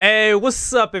Hey,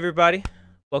 what's up, everybody?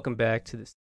 Welcome back to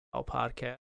this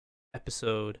podcast,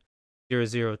 episode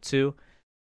 002.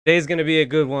 Today's gonna be a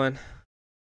good one.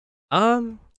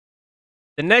 The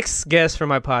next guest for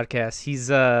my podcast, he's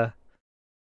a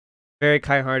very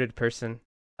kind-hearted person.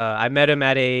 I met him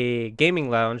at a gaming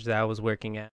lounge that I was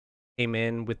working at. Came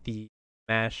in with the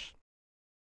Smash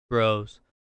Bros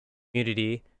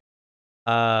community.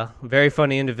 Very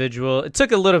funny individual. It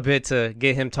took a little bit to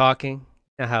get him talking.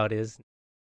 You know how it is.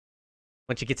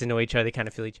 Once you get to know each other, they kind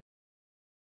of feel each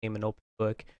other. Game an open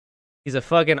book. He's a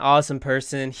fucking awesome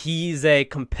person. He's a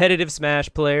competitive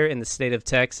Smash player in the state of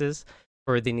Texas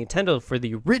for the Nintendo, for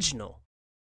the original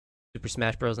Super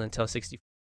Smash Bros. Nintendo 64.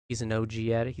 He's an OG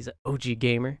at it. He's an OG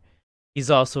gamer.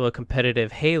 He's also a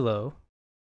competitive Halo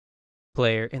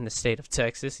player in the state of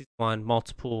Texas. He's won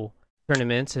multiple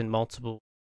tournaments in multiple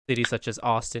cities such as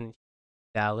Austin,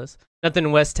 Dallas. Nothing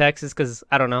in West Texas because,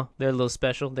 I don't know, they're a little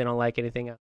special. They don't like anything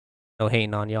else. No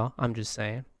hating on y'all. I'm just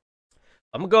saying.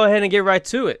 I'm going to go ahead and get right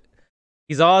to it.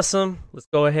 He's awesome. Let's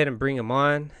go ahead and bring him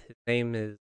on. His name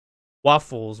is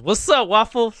Waffles. What's up,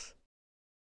 Waffles?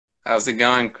 How's it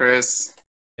going, Chris?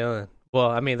 Yeah. Well,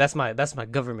 I mean, that's my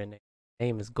government name. My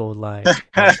name is Gold Lion.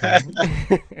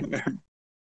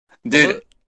 Dude,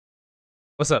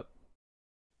 what's up?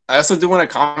 I also do want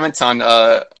to comment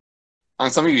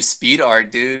on some of your speed art,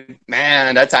 dude.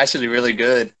 Man, that's actually really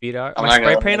good. Speed art? My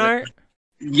spray paint art?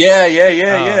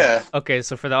 Yeah. Okay,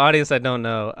 so for the audience that don't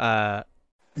know, I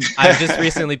just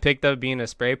recently picked up being a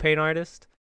spray paint artist.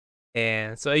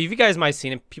 And so if you guys might have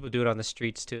seen it, people do it on the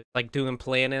streets too, like doing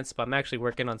planets, but I'm actually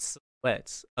working on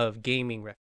silhouettes of gaming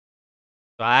references.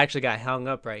 So I actually got hung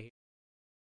up right here.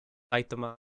 Like them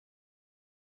on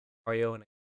Mario and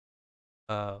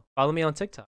follow me on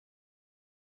TikTok.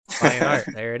 Lion Art,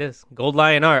 there it is. Gold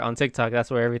Lion Art on TikTok,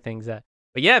 that's where everything's at.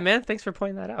 But yeah, man, thanks for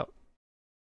pointing that out.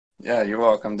 Yeah, you're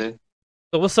welcome, dude.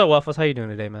 So what's up, Waffles? How you doing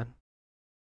today, man?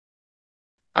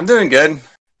 I'm doing good.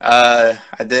 I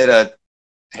did a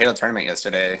Halo tournament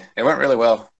yesterday. It went really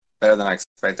well. Better than I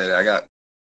expected. I got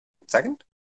second?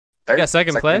 Third? Yeah,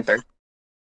 second place? Third.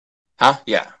 Huh?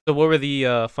 Yeah. So what were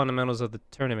the fundamentals of the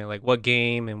tournament? Like what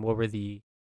game and what were the...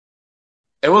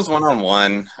 It was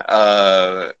 1-on-1.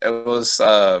 It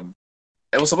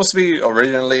was supposed to be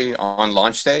originally on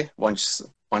launch day once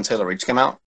Halo Reach came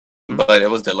out. But it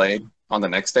was delayed on the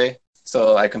next day,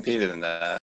 so I competed in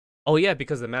that. Oh yeah,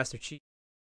 because the Master Chief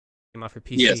came out for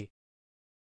PC. Yes.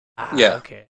 Yeah.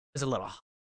 Okay. It's a little.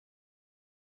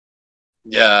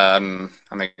 Yeah, I'm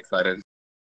excited.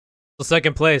 So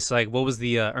second place, like, what was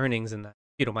the earnings in that?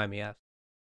 If you don't mind me asking.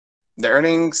 The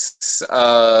earnings,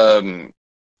 I'm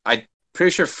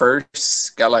pretty sure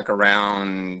first got like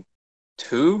around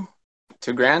two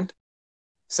grand.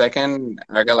 Second,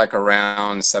 I got like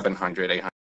around 700,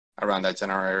 800. Around that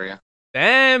general area.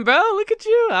 Damn, bro, look at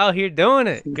you out here doing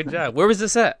it. Good job. Where was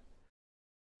this at?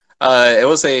 It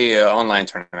was a online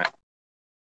tournament.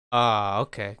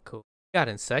 Okay, cool. Got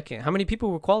in second. How many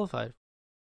people were qualified?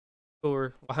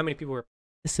 How many people were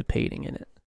participating in it?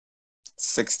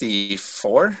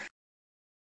 64.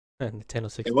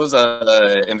 Nintendo 64. It was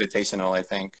a invitational, I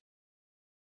think.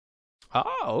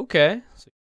 Oh, okay. So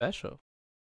special.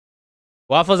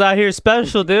 Waffles out here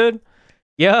special, dude.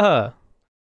 Yeah.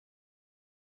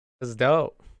 That's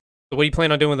dope. So what do you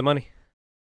plan on doing with the money?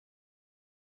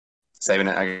 Saving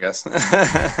it, I guess.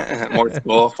 More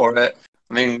school for it.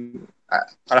 I mean, I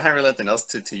don't have really nothing else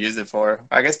to use it for.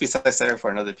 I guess besides saving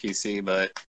for another PC,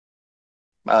 but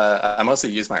I mostly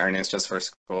use my earnings just for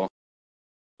school.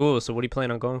 Cool. So what do you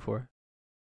plan on going for?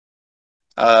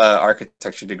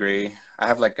 Architecture degree. I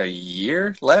have like a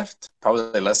year left,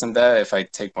 probably less than that if I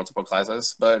take multiple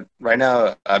classes. But right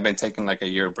now, I've been taking like a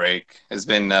year break. It's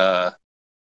been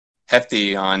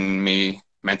hefty on me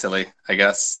mentally, I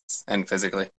guess, and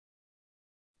physically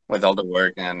with all the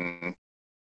work and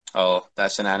all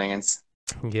that shenanigans.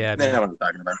 Yeah, they know what I'm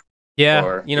talking about. Yeah,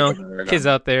 or kids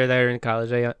out there that are in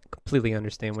college, I completely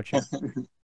understand what you're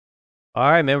All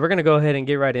right, man, we're going to go ahead and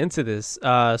get right into this.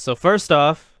 So first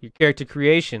off, your character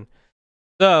creation.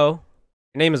 So,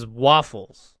 your name is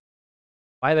Waffles.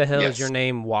 Why the hell is your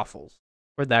name Waffles?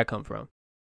 Where'd that come from?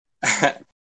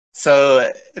 So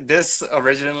this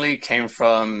originally came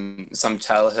from some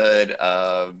childhood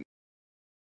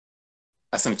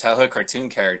cartoon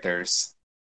characters.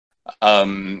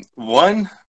 One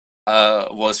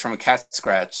was from Cat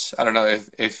Scratch. I don't know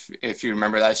if you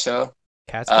remember that show.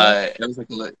 Cat Scratch? It was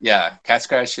like Cat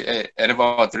Scratch. It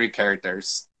involved 3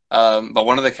 characters. But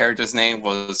one of the characters' name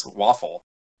was Waffle,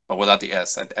 but without the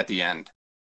S at the end.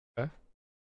 Okay.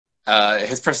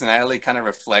 His personality kind of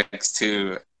reflects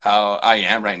to how I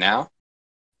am right now.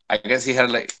 I guess he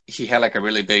had like a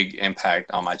really big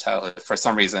impact on my childhood. For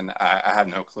some reason, I have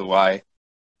no clue why.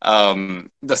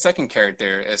 The second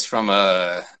character is from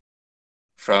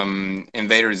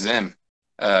Invader Zim,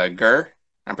 Gur.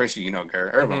 I'm pretty sure you know Gur.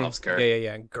 Everyone loves Yeah, Gur. yeah,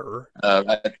 yeah. Grr.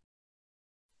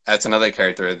 That's another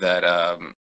character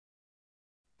that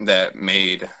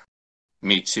made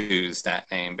me choose that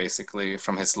name, basically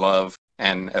from his love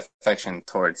and affection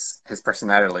towards his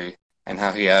personality and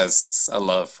how he has a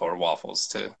love for waffles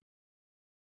too.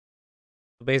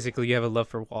 Basically, you have a love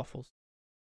for waffles.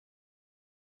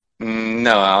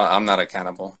 No, I'm not a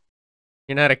cannibal.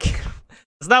 You're not a kid.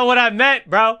 That's not what I meant,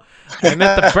 bro. I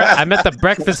meant the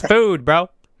breakfast food, bro.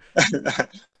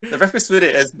 The breakfast food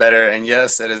is better, and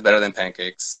yes, it is better than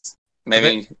pancakes.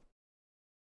 Maybe.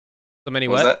 So many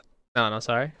What was what? that? No,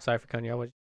 sorry for cutting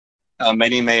you off.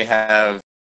 Many may have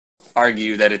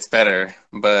argued that it's better,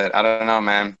 but I don't know,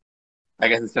 man. I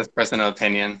guess it's just personal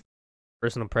opinion.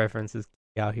 Personal preferences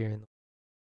out here.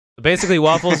 So basically,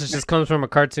 waffles just comes from a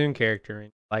cartoon character, and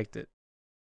you liked it.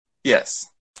 Yes.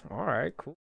 All right,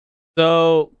 cool.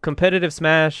 So competitive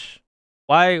Smash.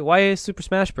 Why Super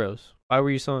Smash Bros? Why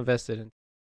were you so invested in?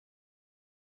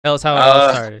 Tell us how it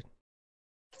all started.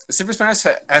 Super Smash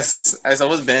has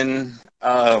always been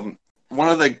one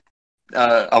of the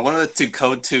to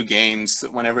code two games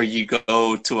whenever you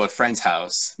go to a friend's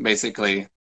house. Basically,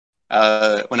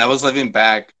 when I was living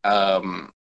back,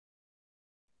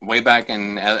 way back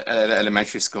in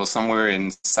elementary school, somewhere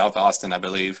in South Austin, I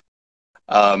believe,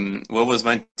 Will was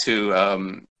went to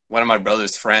one of my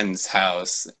brother's friend's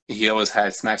house. He always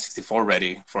had Smash 64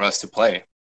 ready for us to play,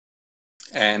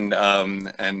 and I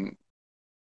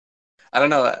don't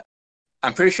know.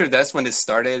 I'm pretty sure that's when it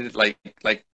started. Like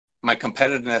my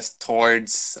competitiveness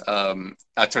towards the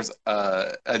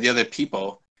other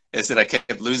people is that I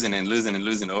kept losing and losing and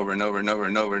losing over and over and over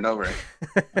and over and over.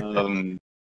 um,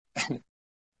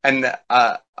 and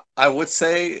I would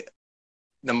say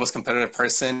the most competitive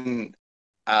person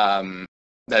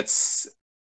that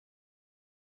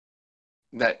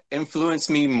influenced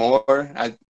me more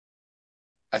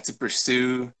to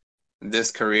pursue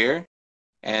this career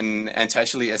and to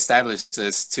actually establish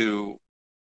this to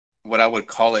what I would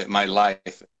call it my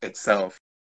life itself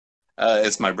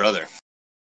is my brother.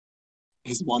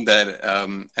 He's one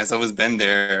that has always been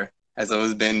there, has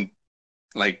always been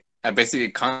like I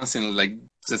basically constantly like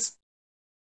just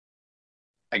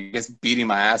I guess beating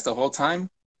my ass the whole time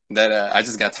that I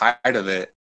just got tired of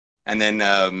it. And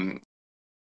then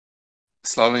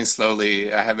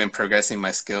slowly I have been progressing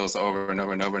my skills over and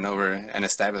over and over and over and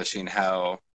establishing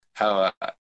how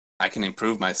I can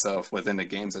improve myself within the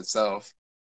games itself.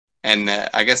 And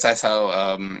I guess that's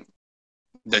how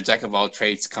the jack of all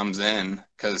trades comes in,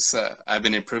 because I've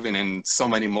been improving in so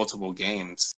many multiple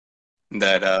games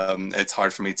that it's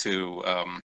hard for me to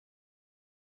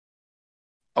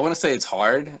I wouldn't say it's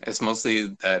hard. It's mostly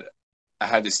that I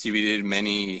have distributed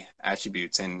many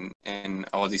attributes in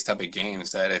all these type of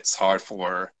games that it's hard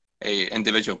for a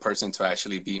individual person to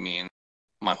actually beat me in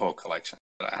my whole collection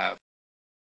that I have.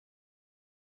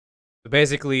 So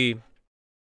basically,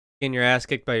 getting your ass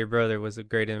kicked by your brother was a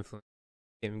great influence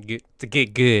to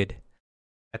get good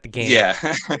at the game. Yeah,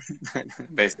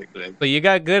 basically. So you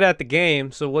got good at the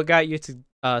game. So what got you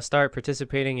to start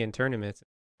participating in tournaments,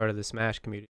 part of the Smash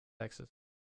community in Texas?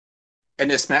 In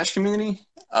the Smash community,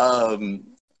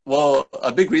 well,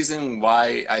 a big reason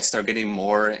why I start getting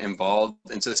more involved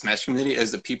into the Smash community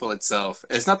is the people itself.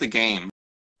 It's not the game.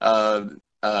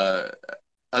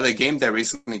 The game that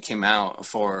recently came out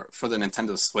for the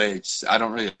Nintendo Switch, I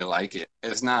don't really like it.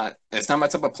 It's not my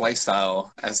type of play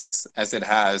style as it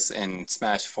has in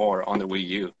Smash 4 on the Wii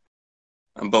U.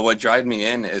 But what drives me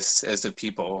in is the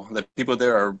people. The people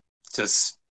there are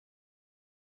just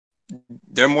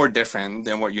they're more different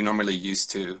than what you're normally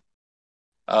used to.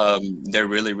 They're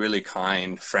really, really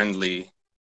kind, friendly.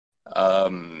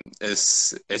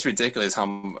 It's ridiculous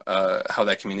how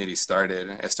that community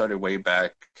started. It started way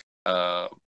back, I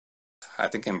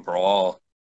think in Brawl,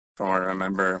 from what I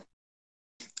remember,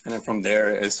 and then from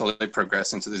there it slowly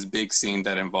progressed into this big scene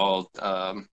that involved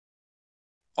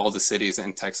all the cities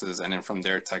in Texas, and then from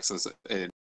there Texas it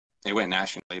went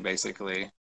nationally basically.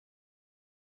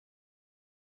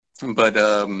 But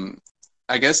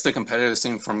I guess the competitive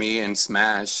scene for me in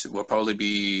Smash will probably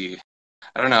be,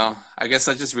 I don't know. I guess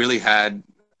I just really had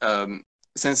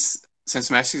since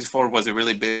Smash 64 was a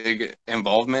really big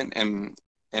involvement in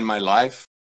my life.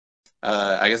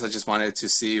 I guess I just wanted to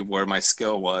see where my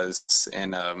skill was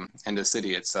in the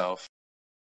city itself.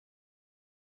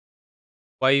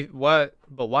 Why? What?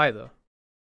 But why though?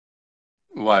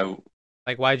 Why?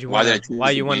 Like, why you Why want did I choose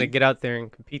to to get out there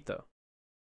and compete though?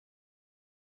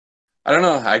 I don't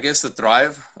know. I guess the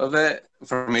thrive of it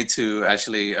for me to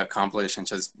actually accomplish and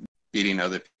just beating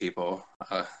other people,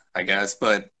 I guess.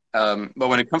 But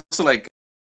when it comes to like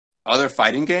other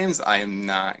fighting games, I am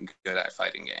not good at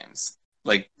fighting games.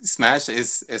 Like Smash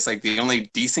is like the only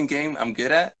decent game I'm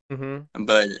good at, Mm-hmm.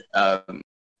 but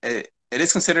it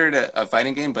is considered a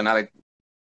fighting game, but not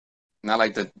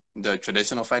like the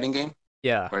traditional fighting game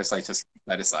Yeah. where it's like just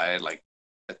by the side, like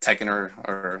a Tekken or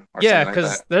Yeah, something like because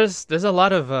that. there's a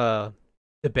lot of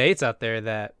debates out there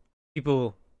that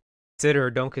people consider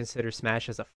or don't consider Smash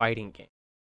as a fighting game.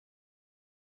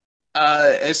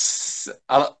 It's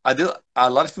I do a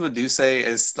lot of people do say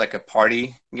it's like a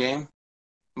party game,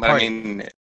 but I Party game. mean,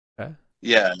 Okay.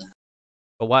 yeah,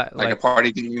 But what like a like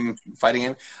party game, fighting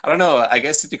game. I don't know. I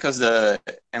guess it's because the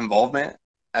involvement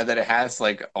that it has,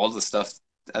 like all the stuff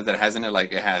that it has in it,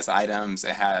 like it has items,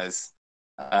 it has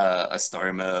a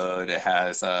story mode, it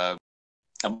has a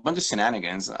bunch of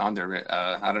shenanigans under it.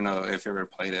 I don't know if you ever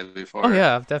played it Oh before.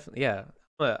 yeah, I've definitely yeah.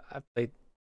 Well, I played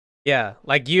yeah,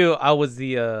 like you, I was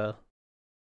the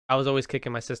I was always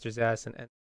kicking my sister's ass and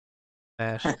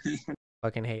Smash.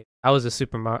 Fucking hate. I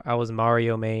was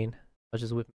Mario main. I was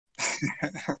just with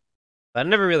but I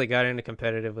never really got into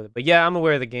competitive with it. But yeah, I'm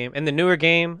aware of the game. And the newer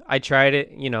game, I tried it,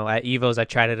 at Evos I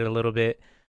tried it a little bit.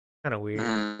 Kind of weird.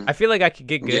 I Mm, feel like I could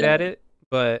get good yeah, at it,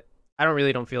 but I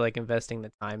don't feel like investing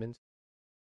the time in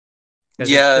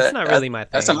because it's yeah. not really my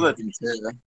That's thing, another thing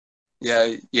too.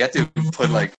 Yeah, you have to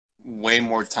put like way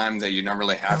more time that you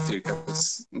normally have to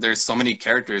because there's so many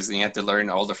characters and you have to learn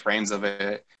all the frames of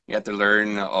it. You have to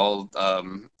learn all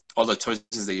the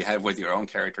choices that you have with your own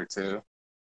character too.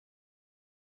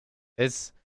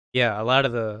 It's yeah, a lot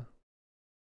of the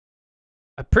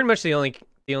pretty much the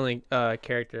only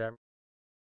character I'm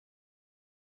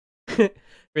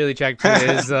really attracted to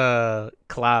is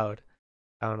Cloud.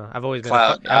 I don't know.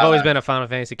 Cloud. I've always been a Final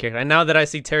Fantasy character. And now that I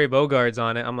see Terry Bogard's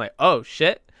on it, I'm like, "Oh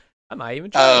shit. I might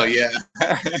even try Oh that." yeah.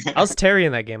 How's Terry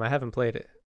in that game? I haven't played it.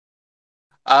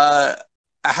 uh,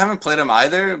 I haven't played him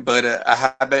either, but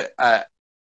I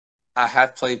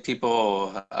have played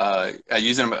people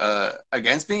using him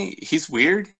against me. He's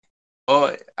weird.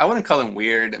 Well, I wouldn't call him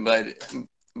weird, but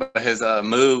his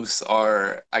moves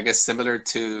are, I guess, similar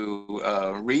to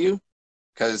Ryu,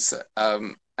 because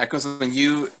because when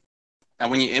you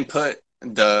input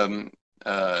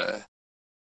uh,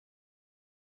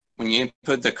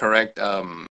 the correct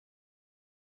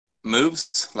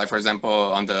moves, like for example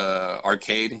on the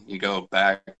arcade,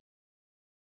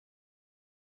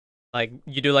 Like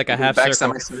you do like you a go half back circle.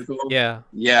 semicircle, Yeah,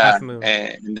 yeah, half moon.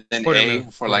 and then Quarter A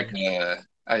moon. for Quarter like moon.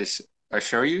 I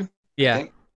show you, I Yeah.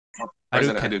 think, or is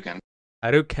it a Hadouken. Hadouken?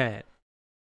 Hadouken.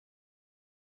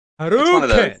 It's one of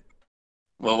those. Hadouken.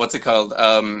 Well, what's it called?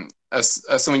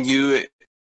 So when you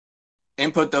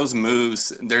input those moves,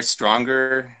 they're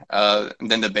stronger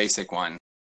than the basic one.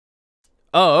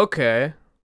 Oh, okay.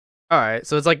 All right.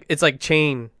 So it's like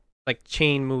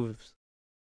chain moves.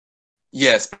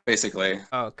 Yes, basically.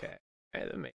 Okay. Okay,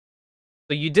 that makes.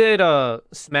 So you did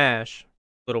Smash a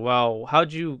little while.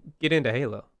 How'd you get into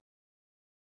Halo?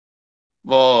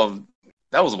 Well,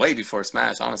 that was way before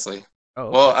Smash, honestly. Oh,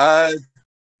 Well, okay.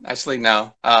 actually,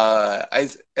 no. I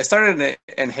started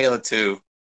in Halo 2.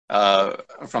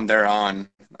 From there on,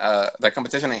 the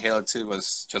competition in Halo 2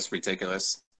 was just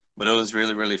ridiculous, but it was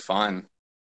really, really fun.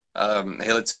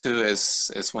 Halo 2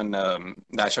 is when the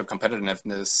actual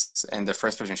competitiveness and the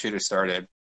first person shooter started.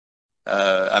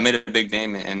 I made a big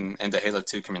name in the Halo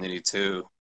 2 community too.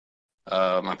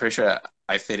 I'm pretty sure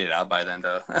I faded out by then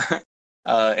though.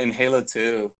 In Halo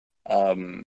 2,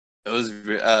 um, it was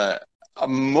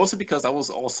mostly because I was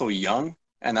also young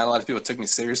and not a lot of people took me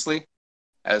seriously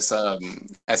as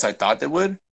I thought they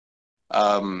would.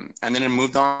 And then it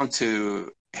moved on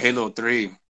to Halo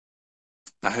 3.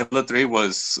 Now, Halo 3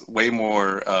 was way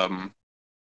more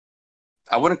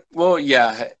I wouldn't. Well,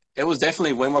 yeah, it was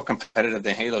definitely way more competitive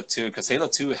than Halo 2 because Halo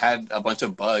 2 had a bunch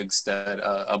of bugs that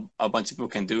a bunch of people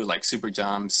can do, like super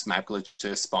jumps, map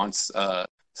glitches,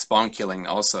 spawn killing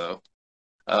also.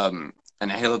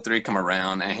 And Halo 3 come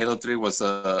around, and Halo 3 was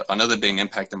another big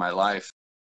impact in my life.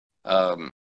 Um,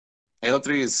 Halo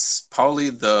 3 is probably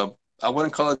I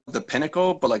wouldn't call it the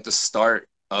pinnacle, but like the start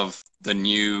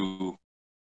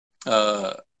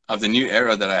uh, of the new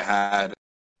era that I had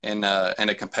in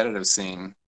a competitive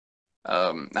scene.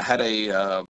 I had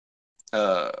a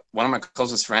one of my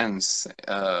closest friends.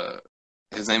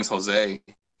 His name's Jose.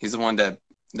 He's the one that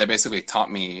basically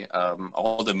taught me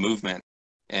all the movement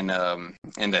in the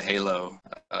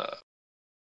uh,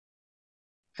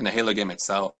 Halo game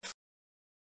itself.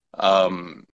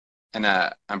 Um, and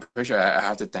I'm pretty sure I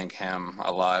have to thank him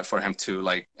a lot for him to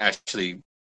like actually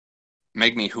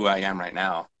make me who I am right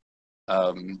now.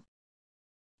 Um,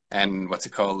 and what's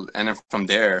it called? And then from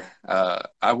there,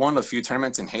 I won a few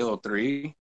tournaments in Halo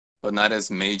 3, but not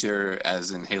as major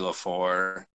as in Halo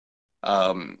 4.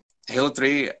 Halo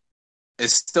 3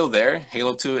 is still there.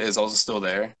 Halo 2 is also still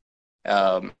there.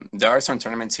 There are some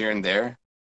tournaments here and there.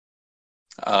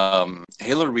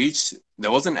 Halo Reach,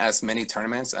 there wasn't as many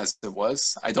tournaments as it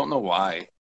was. I don't know why.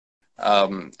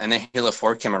 And then Halo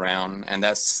 4 came around, and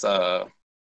that's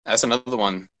another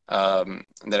one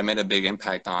that I made a big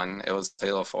impact on. It was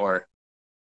Halo 4.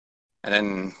 And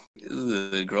then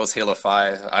the girls Halo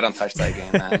 5. I don't touch that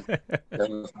game, man.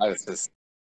 Halo 5 is just...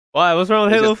 Why? What's wrong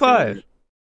with Halo 5?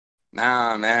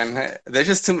 Nah, man.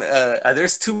 There's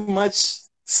too much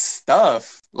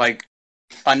stuff, like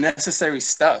unnecessary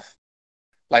stuff.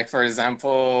 Like, for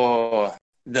example,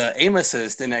 the aim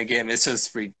assist in that game is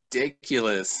just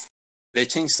ridiculous. They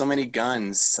changed so many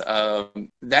guns.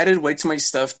 They did way too much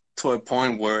stuff to a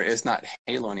point where it's not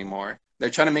Halo anymore. They're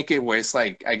trying to make it where it's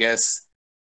like, I guess,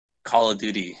 Call of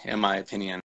Duty, in my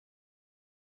opinion.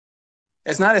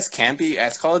 It's not as campy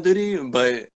as Call of Duty,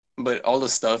 but all the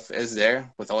stuff is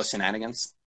there with all the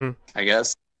shenanigans. I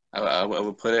guess I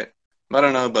would put it. I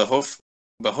don't know, but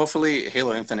hopefully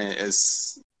Halo Infinite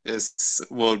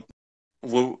would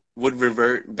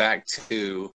revert back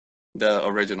to the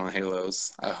original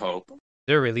Halos. I hope. Is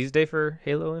there a release date for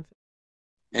Halo Infinite?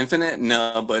 Infinite,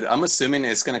 no, but I'm assuming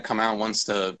it's gonna come out once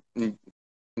the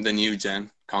new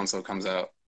gen console comes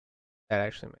out. That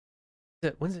actually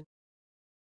when's it?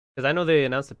 Because I know they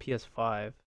announced the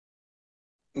PS5.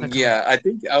 Yeah, I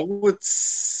think I would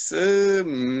say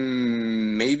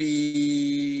maybe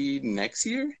next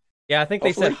year. Yeah, I think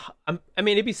hopefully. They said. I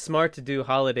mean, it'd be smart to do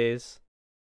holidays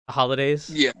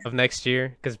of next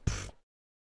year, because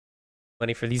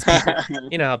money for these people.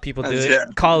 You know how people do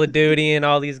it. Call of Duty and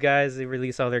all these guys, they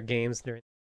release all their games during.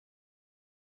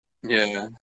 Yeah.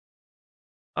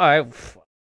 All right.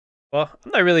 Well,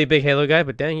 I'm not really a big Halo guy,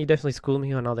 but dang, you definitely schooled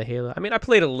me on all the Halo. I mean, I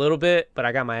played a little bit, but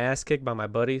I got my ass kicked by my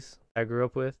buddies I grew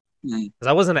up with. Because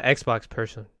I wasn't an Xbox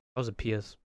person. I was a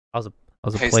PS. I was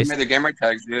a Hey, send me the gamer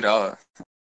tags, dude. I'll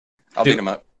beat them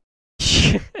up.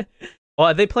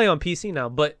 Well, they play on PC now,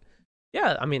 but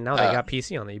yeah, I mean, now they got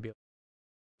PC on the EBO.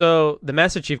 So, the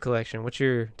Master Chief Collection, what's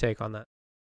your take on that?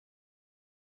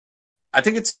 I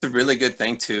think it's a really good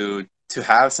thing to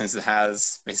have, since it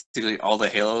has basically all the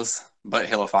Halos, but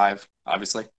Halo 5,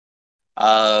 obviously.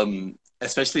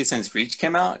 Especially since Reach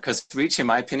came out, because Reach, in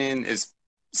my opinion, is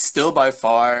still by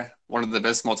far one of the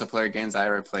best multiplayer games I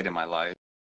ever played in my life.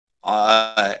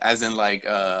 As in, like,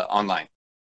 online.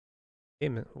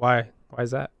 Why? Why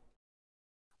is that?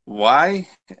 Why?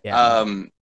 Yeah.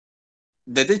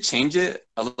 They did change it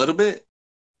a little bit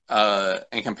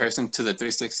in comparison to the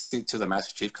 360 to the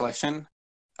Master Chief Collection.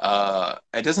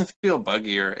 It doesn't feel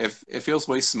buggier. It feels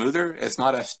way smoother. It's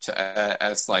not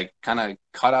as like kind of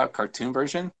cut out cartoon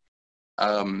version.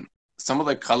 Some of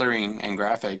the coloring and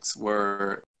graphics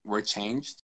were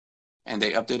changed, and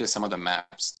they updated some of the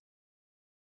maps.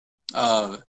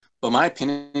 But my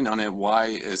opinion on it, why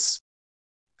is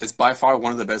by far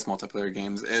one of the best multiplayer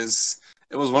games.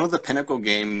 It was one of the pinnacle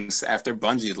games after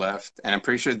Bungie left, and I'm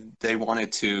pretty sure they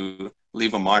wanted to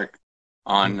leave a mark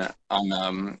on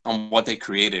what they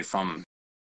created from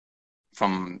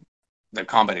the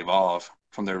Combat Evolve,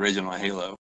 from the original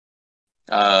Halo.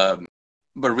 But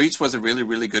Reach was a really,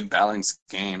 really good balanced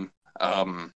game,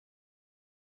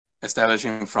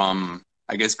 establishing from,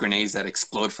 I guess, grenades that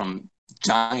explode from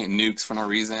giant nukes for no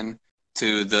reason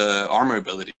to the armor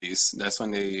abilities. That's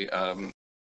when they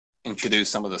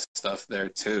introduced some of the stuff there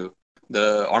too.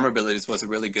 The armor abilities was a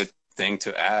really good thing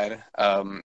to add.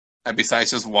 And besides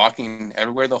just walking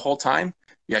everywhere the whole time,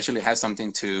 you actually have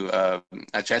something to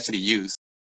actually use.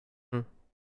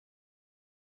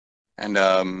 And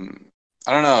I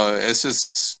don't know, it's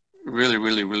just really,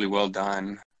 really, really well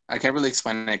done. I can't really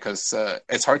explain it because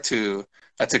it's hard to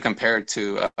compare it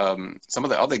to some of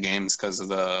the other games because of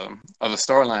the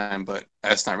storyline, but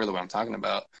that's not really what I'm talking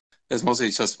about. It's mostly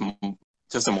just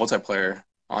a multiplayer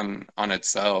on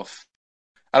itself.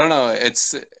 I don't know.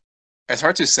 It's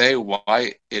hard to say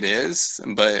why it is,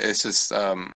 but it's just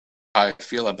how I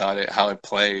feel about it, how it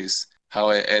plays,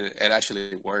 how it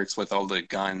actually works with all the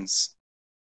guns,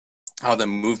 how the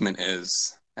movement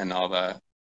is, and all that.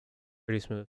 Pretty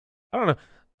smooth. I don't know.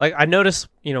 Like, I noticed,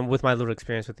 with my little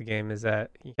experience with the game, is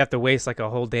that you have to waste like a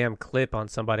whole damn clip on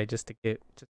somebody just to kill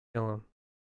him.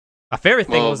 My favorite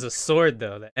thing was the sword,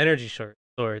 though, the energy sword.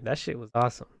 That shit was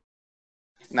awesome.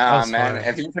 Nah, man.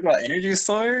 If you talk about energy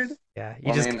sword, yeah,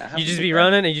 you just be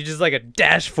running and you just like a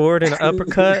dash forward and an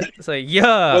uppercut. It's like,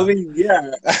 yeah. Well,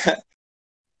 yeah.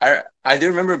 I do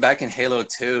remember back in Halo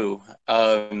 2,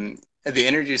 the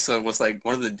energy sword was like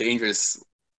one of the dangerous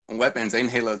weapons in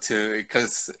Halo 2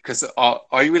 because all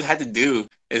you really had to do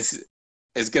is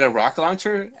get a rocket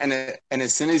launcher and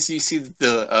as soon as you see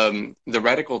the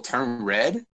reticle turn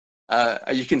red,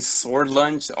 you can sword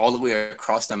lunge all the way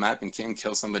across the map and can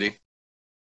kill somebody.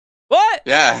 What?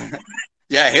 Yeah,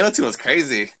 yeah. Halo 2 was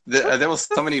crazy. There was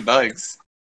so many bugs.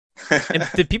 And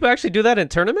did people actually do that in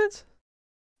tournaments?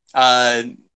 Uh,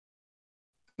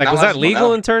 Like, was that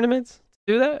legal in tournaments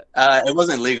to do that? It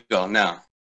wasn't legal, no.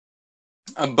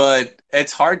 But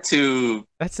it's hard to.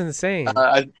 That's insane.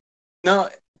 No,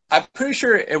 I'm pretty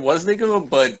sure it was legal,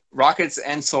 but rockets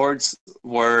and swords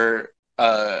weren't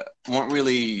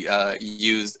really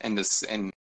used in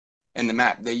the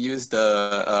map. They used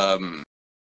the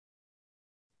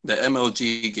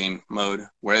MLG game mode,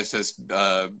 where it's just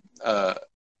a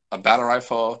battle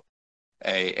rifle,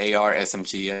 a AR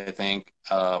SMG, I think,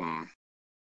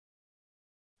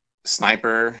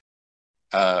 sniper,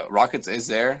 rockets is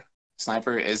there,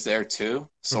 sniper is there too,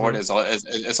 sword is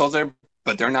all there,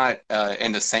 but they're not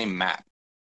in the same map.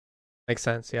 Makes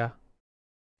sense, yeah.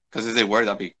 Because if they were,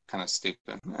 that'd be kind of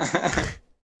stupid.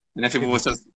 And if people would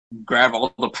just grab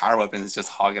all the power weapons, just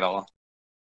hog it all.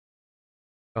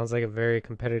 Sounds like a very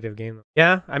competitive game.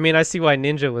 Yeah, I mean, I see why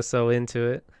Ninja was so into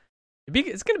it.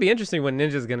 It's gonna be interesting what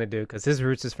Ninja's gonna do because his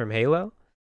roots is from Halo,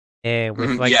 and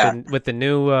with like with the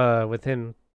new with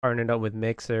him partnered up with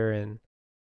Mixer, and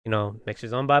you know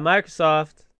Mixer's owned by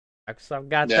Microsoft. Microsoft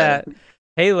got that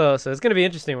Halo, so it's gonna be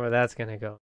interesting where that's gonna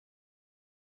go.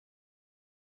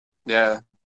 Yeah.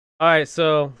 All right,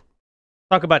 so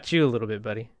talk about you a little bit,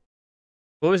 buddy.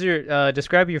 What was your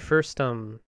describe your first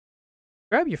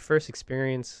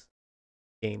experience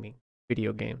gaming,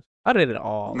 video games? How did it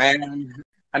all? Man,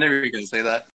 I never even gonna say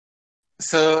that.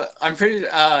 So I'm pretty.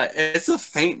 It's a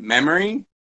faint memory,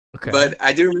 but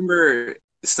I do remember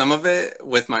some of it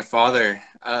with my father.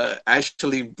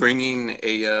 Actually bringing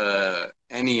a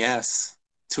NES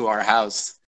to our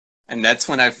house, and that's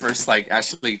when I first like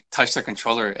actually touched the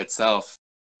controller itself.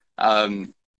 We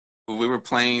were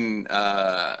playing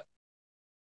the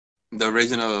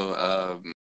original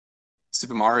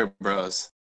Super Mario Bros.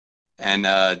 And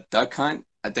Duck Hunt,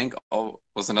 I think,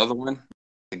 was another one.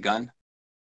 The gun.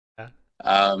 Yeah.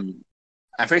 I'm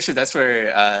pretty sure that's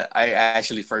where I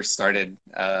actually first started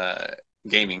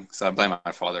gaming. So I blame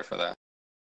my father for that.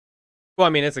 Well, I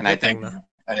mean, it's a good thing, though.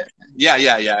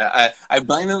 Yeah. I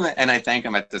blame him and I thank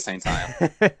him at the same time.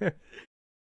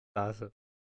 Awesome.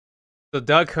 So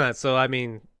Duck Hunt. So I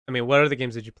mean, what other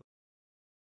games did you play?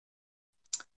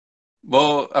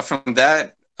 Well, from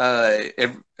that,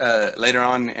 later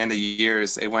on in the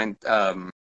years, it went to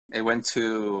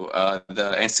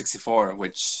the N64,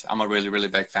 which I'm a really, really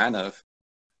big fan of.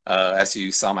 As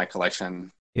you saw my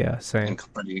collection. Yeah, same.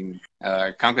 Including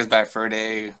Conker's Bad Fur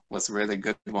Day was a really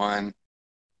good one.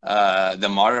 The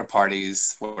Mario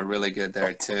parties were really good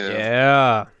there too.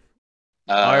 Yeah.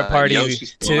 Mario Party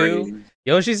Yoshi's 2.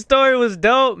 Yoshi's Story was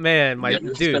dope, man.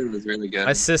 Yoshi's Story was really good.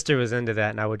 My sister was into that,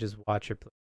 and I would just watch her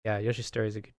play. Yeah, Yoshi's Story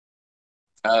is a good.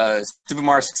 Super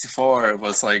Mario 64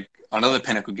 was like another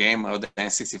pinnacle game of the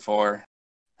N64.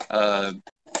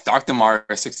 Dr. Mario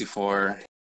 64.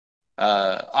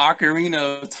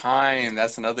 Ocarina of Time,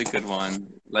 that's another good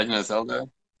one. Legend of Zelda.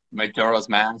 Majora's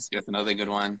Mask, that's another good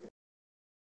one.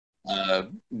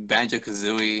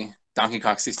 Banjo-Kazooie, Donkey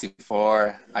Kong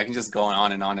 64. I can just go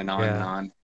on and on and on and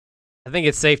on. I think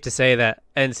it's safe to say that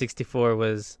N64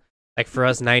 was, like, for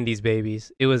us 90s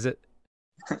babies, it was a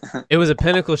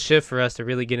pinnacle shift for us to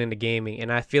really get into gaming,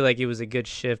 and I feel like it was a good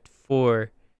shift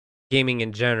for gaming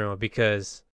in general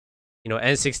because, you know,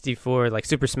 N64, like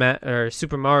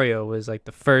Super Mario was like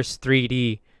the first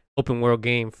 3D open world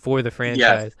game for the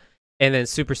franchise, and then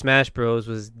Super Smash Bros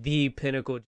was the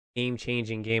pinnacle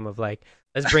game-changing game of like,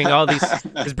 let's bring all these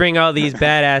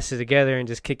badasses together and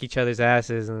just kick each other's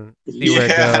asses and see where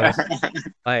it goes.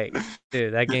 Like,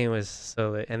 dude, that game was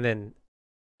so lit. And then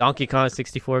Donkey Kong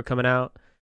 64 coming out.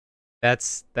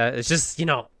 It's just, you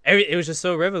know, it was just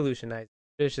so revolutionizing.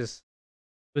 It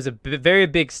was a very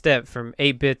big step from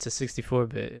 8-bit to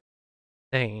 64-bit.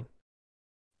 Dang.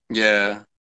 Yeah.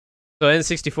 So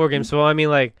N64 games. So I mean,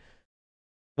 like,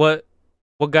 what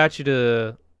got you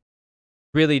to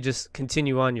really just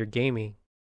continue on your gaming,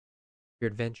 your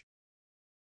adventure?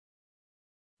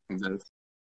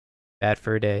 Bad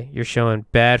Fur Day. You're showing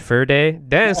Bad Fur Day?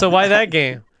 Damn, so why that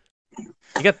game?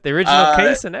 You got the original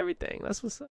case and everything. That's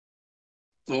what's up.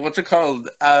 What's it called?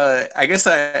 I guess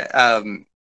I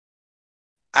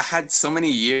had so many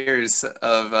years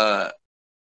of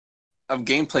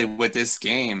gameplay with this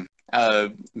game.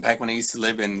 Back when I used to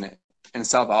live in in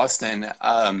South Austin.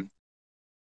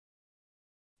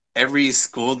 Every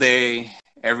school day,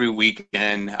 every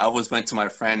weekend, I always went to my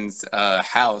friend's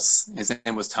house. His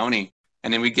name was Tony,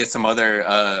 and then we get some other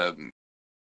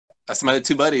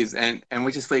two buddies, and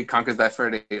we just played Conquer's Bad Fur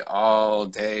Day all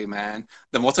day, man.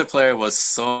 The multiplayer was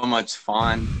so much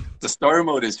fun. The story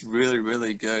mode is really,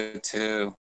 really good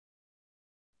too.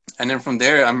 And then from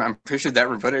there, I'm pretty sure that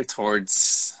reverted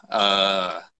towards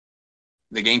the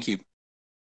GameCube.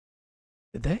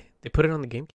 Did they? They put it on the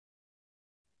GameCube?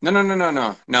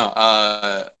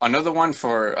 No. Another one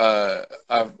for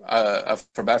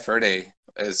Bad Fur Day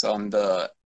is on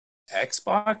the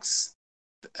Xbox.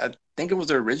 I think it was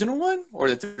the original one or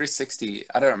the 360.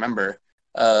 I don't remember.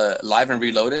 Live and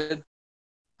Reloaded.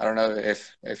 I don't know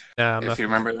if you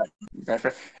remember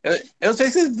that. It was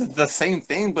basically the same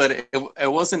thing, but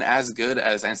it wasn't as good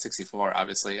as N64.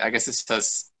 Obviously, I guess it's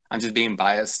just I'm just being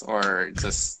biased, or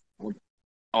just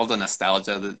all the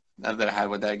nostalgia that I had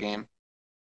with that game.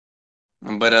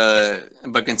 But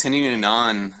continuing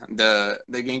on, the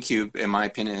GameCube, in my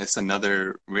opinion, is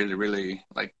another really, really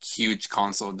like huge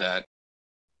console that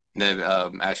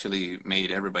actually made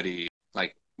everybody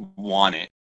like want it.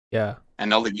 Yeah.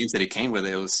 And all the games that it came with,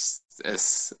 there's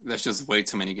just way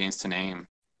too many games to name.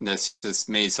 That's just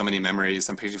made so many memories,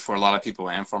 I'm pretty sure, for a lot of people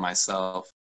and for myself.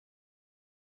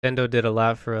 Nintendo did a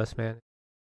lot for us, man.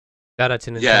 Shout out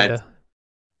to Nintendo. Yeah,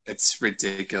 it's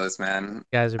ridiculous, man.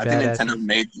 You guys are I badass. think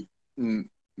Nintendo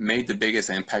made the biggest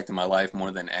impact in my life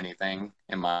more than anything,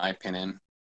 in my opinion.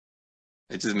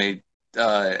 It just made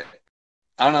I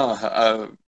don't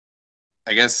know.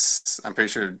 I guess I'm pretty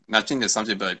sure, not changing the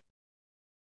subject, but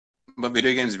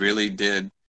video games really did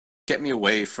get me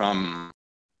away from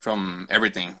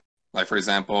everything. Like, for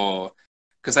example,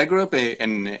 because I grew up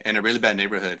in a really bad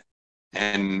neighborhood,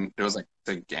 and there was like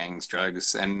the gangs,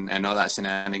 drugs, and all that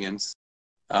shenanigans.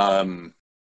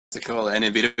 It's cool, and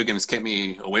then video games kept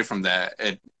me away from that.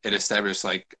 It established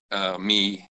like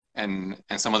me and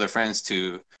some other friends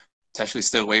to actually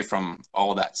stay away from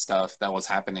all that stuff that was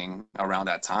happening around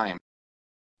that time.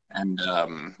 And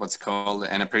what's it called?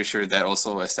 And I'm pretty sure that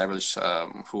also established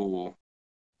who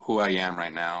I am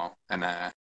right now. And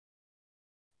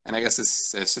I guess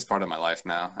it's just part of my life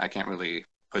now. I can't really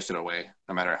push it away,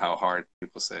 no matter how hard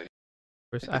people say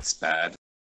it's bad.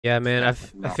 Yeah, man. I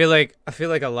feel like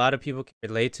a lot of people can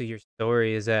relate to your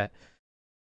story. Is that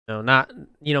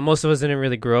most of us didn't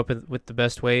really grow up with the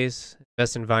best ways,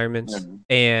 best environments,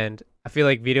 and I feel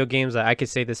like video games. I could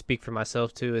say this, speak for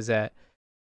myself too. Is that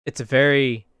it's a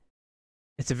very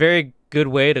good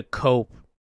way to cope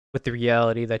with the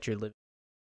reality that you're living.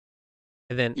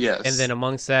 And then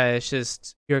amongst that, it's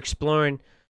just you're exploring.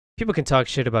 People can talk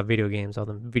shit about video games, all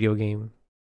the video game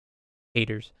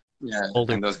haters. Yeah,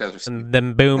 older, and those guys are stupid.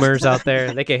 them boomers out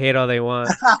there. They can hate all they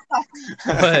want,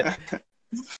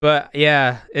 but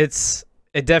yeah, it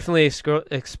definitely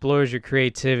explores your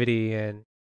creativity and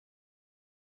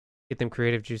get them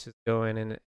creative juices going,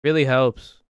 and it really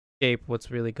helps shape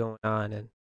what's really going on. And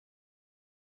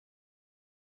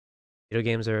video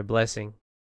games are a blessing.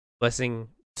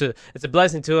 It's a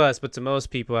blessing to us, but to most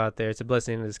people out there, it's a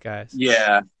blessing in disguise.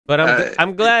 Yeah. But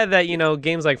I'm glad that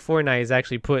games like Fortnite is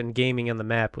actually putting gaming on the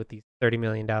map with these $30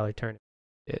 million tournaments.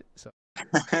 So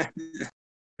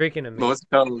freaking amazing. What's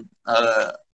called?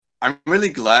 I'm really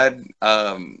glad,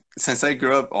 since I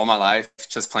grew up all my life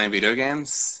just playing video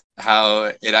games, how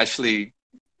it actually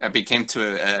became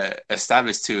to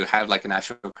established to have like an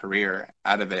actual career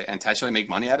out of it and to actually make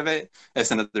money out of it.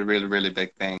 It's another really, really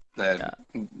big thing that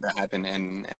happened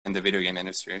in the video game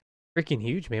industry. Freaking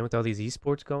huge, man, with all these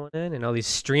esports going in and all these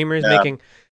streamers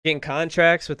getting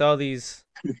contracts with all these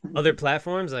other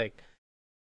platforms. Like,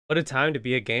 what a time to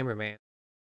be a gamer, man.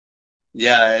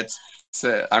 Yeah,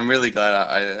 I'm really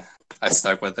glad I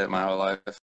stuck with it my whole life.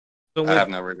 I have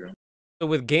no regret. So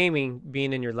with gaming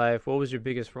being in your life, what was your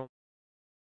biggest role?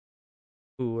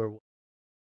 Who or what?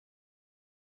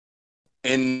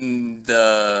 In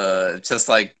the just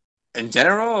like in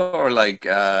general, or like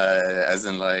as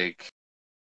in like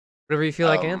whatever you feel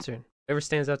like answering. Whatever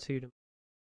stands out to you.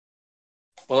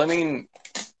 Well, I mean,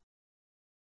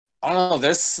 I don't know.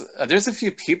 There's a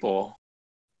few people.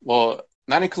 Well,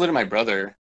 not including my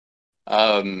brother.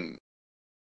 My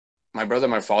brother,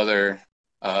 my father,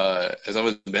 has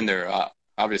always been there.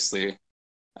 Obviously,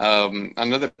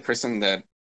 another person that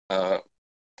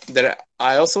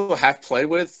I also have played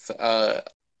with.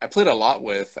 I played a lot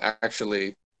with,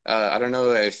 actually. I don't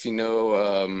know if you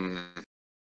know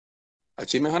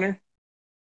Achievement Hunter,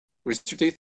 Rooster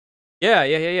Teeth. Yeah.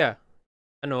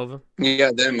 I know of them.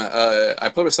 Yeah, them. I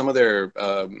played with some of their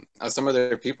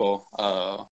people.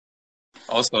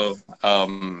 Also,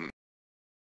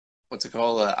 what's it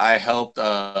called? I helped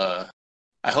a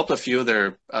few of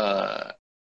their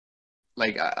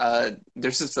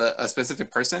there's just a specific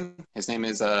person. His name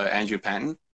is Andrew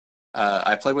Patton.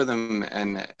 I played with him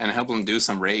and helped him do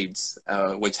some raids,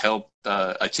 which helped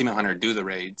Achievement Hunter do the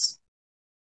raids.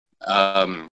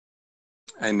 And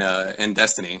in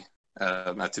Destiny,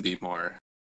 not to be more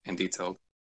in detail.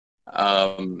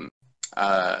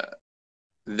 Uh,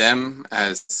 them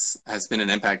has been an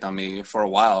impact on me for a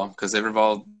while because they've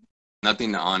revolved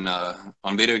nothing on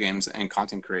video games and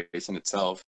content creation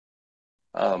itself.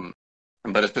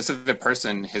 But a specific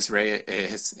person, his name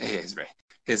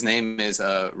is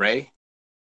Ray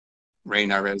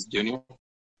Narvaez Jr.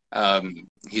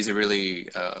 He's a really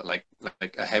like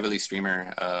a heavily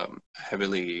streamer,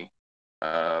 heavily.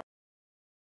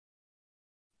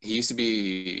 He used to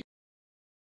be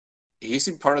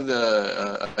part of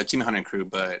the Achievement Hunting crew,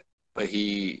 but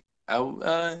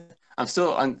I'm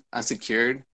still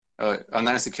unsecured. I'm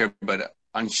not insecure, but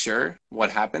unsure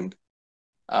what happened.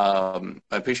 I'm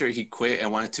pretty sure he quit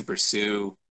and wanted to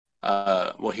pursue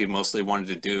what he mostly wanted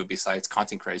to do besides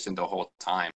content creation the whole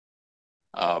time.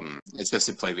 It's just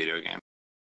to play video game.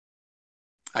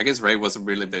 I guess Ray was a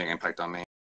really big impact on me,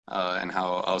 and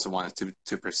how I also wanted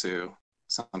to pursue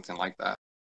something like that.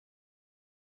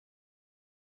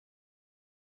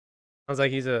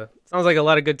 Sounds like a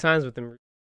lot of good times with him.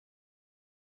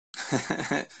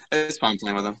 It's fun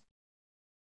playing with him.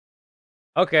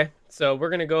 Okay, so we're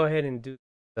gonna go ahead and do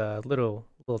the little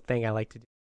thing I like to do,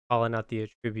 calling out the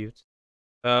attributes.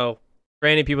 So, for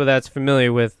any people that's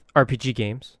familiar with RPG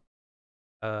games,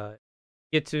 you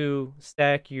get to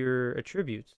stack your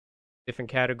attributes,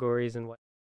 different categories and what.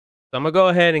 So I'm gonna go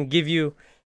ahead and give you a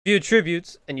few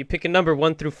attributes, and you pick a number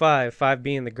 1 through 5, 5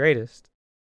 being the greatest,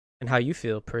 and how you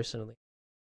feel personally.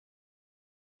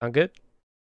 Sound good?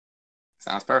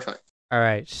 Sounds perfect. All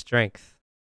right, strength.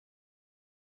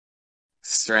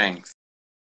 Strength.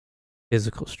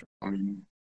 Physical strength. I mean,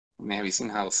 have you seen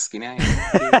how skinny I am?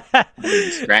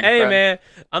 Strength, hey, bro. Man,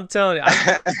 I'm telling you.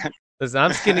 Listen,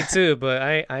 I'm skinny too, but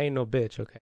I ain't no bitch,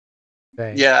 okay?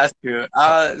 Dang. Yeah, that's true.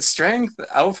 Strength,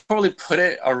 I would probably put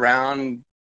it around,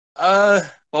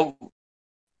 well,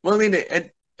 I mean,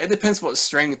 it depends what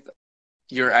strength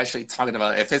you're actually talking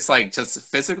about. If it's like just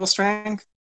physical strength,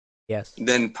 yes,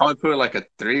 then probably put it like a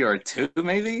 3 or a 2,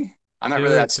 maybe. I'm not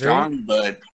really that strong,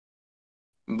 but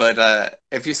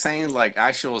if you're saying like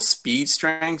actual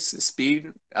strength,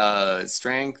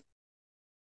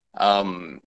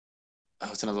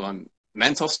 what's another one?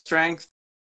 Mental strength,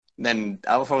 then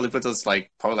I would probably put those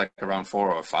probably like around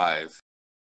 4 or 5.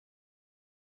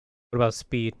 What about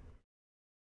speed?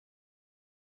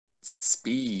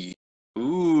 Speed.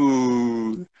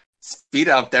 Ooh. Speed,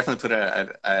 I'll definitely put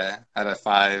it at a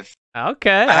 5.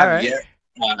 Okay, I have right. yet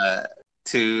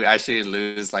to actually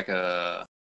lose like a,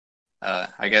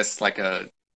 I guess like a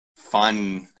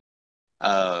fun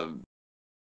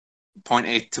point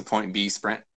A to point B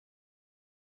sprint.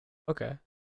 Okay.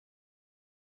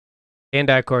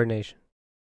 Hand-eye coordination.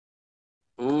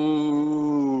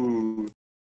 Ooh.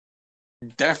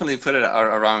 Definitely put it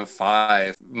around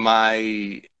 5.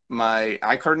 My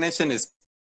eye coordination is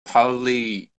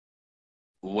probably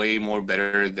way more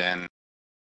better than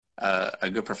a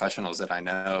good professionals that I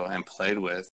know and played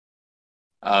with.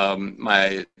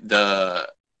 The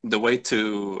way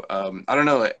to I don't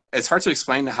know, it's hard to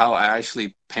explain how I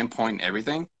actually pinpoint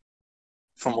everything.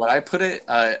 From what I put it,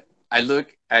 I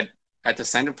look at the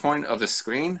center point of the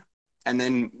screen, and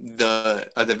then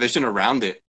the vision around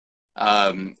it.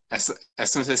 As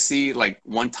soon as I see like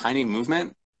one tiny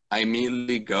movement, I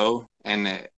immediately go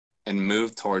and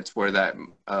move towards where that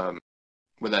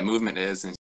movement is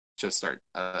and just start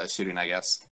shooting, I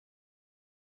guess.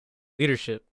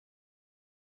 Leadership.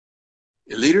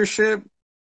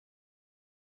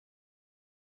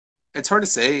 It's hard to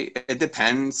say. It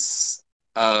depends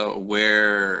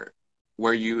where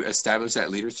you establish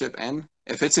that leadership in.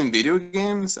 If it's in video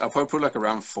games, I'll probably put like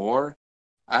around 4.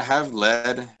 I have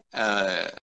led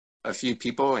a few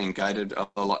people and guided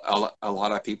a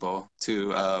lot of people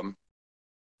to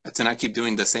not keep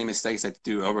doing the same mistakes I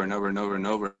do over and over and over and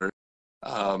over.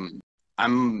 I'm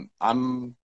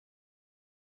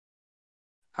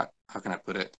how can I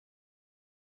put it?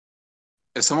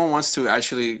 If someone wants to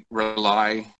actually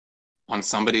rely on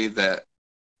somebody that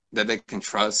they can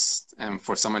trust and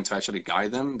for someone to actually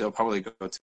guide them, they'll probably go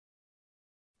to.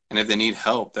 And if they need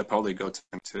help, they'll probably go to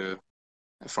them too.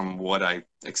 From what I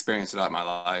experienced throughout my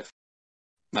life,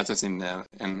 not just in the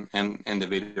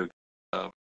video.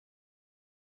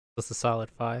 That's a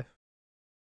solid 5.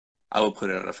 I will put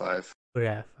it at a 5. Put it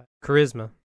at 5.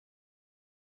 Charisma.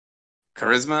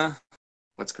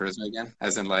 what's charisma again?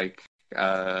 As in like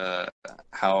how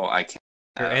I can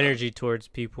Your energy towards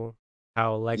people,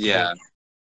 how likable. yeah.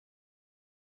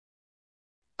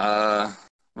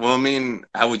 Well, I mean,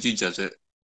 how would you judge it?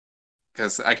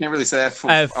 Because I can't really say that At for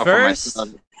myself.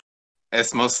 first,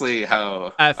 It's mostly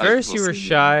how at other first people you were see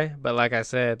shy, but like I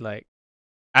said, like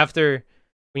after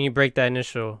when you break that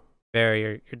initial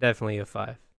barrier, you're definitely a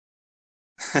 5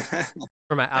 me.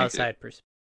 from an Thank you. outside perspective.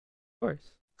 Of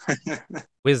course,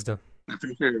 wisdom, I'm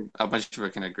pretty sure a bunch of people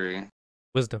can agree.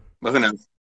 wisdom. But who knows?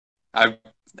 I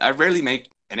I rarely make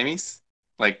enemies.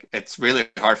 Like it's really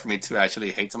hard for me to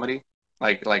actually hate somebody.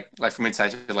 Like for me to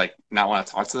actually like not want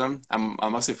to talk to them. I'm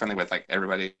mostly friendly with like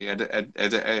everybody. It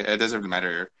doesn't really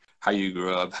matter how you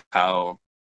grew up, how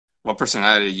what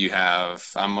personality you have.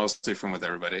 I'm mostly friendly with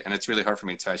everybody, and it's really hard for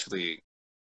me to actually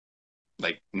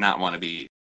like not want to be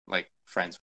like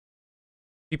friends.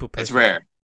 People It's person. rare.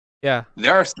 Yeah.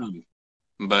 There are some,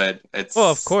 but it's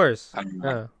Well, of course. I don't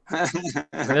Yeah. know. I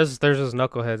mean, there's those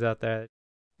knuckleheads out there.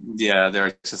 Yeah,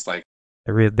 they're just like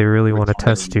They really want to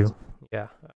test retarded. you. Yeah.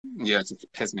 Yeah, it just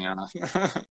piss me off.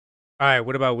 All right.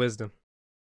 What about wisdom?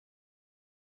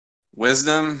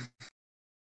 Wisdom,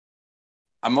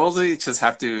 I mostly just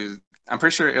have to. I'm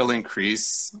pretty sure it'll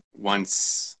increase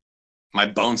once my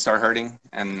bones start hurting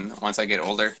and once I get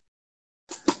older.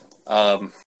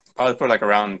 Um, Probably put like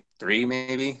around 3,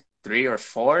 maybe 3 or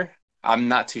 4. I'm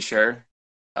not too sure.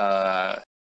 Uh,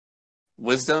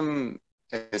 Wisdom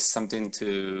is something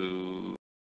to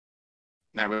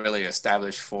not really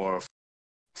establish for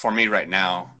me right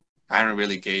now. I haven't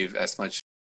really gave as much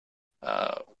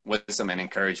wisdom and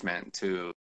encouragement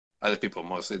to other people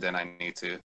mostly than I need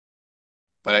to,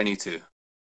 but I need to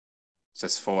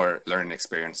just for learning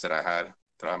experience that I had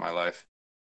throughout my life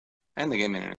and the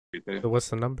gaming industry too. So what's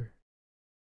the number?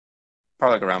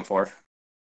 Probably like around 4,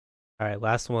 All right.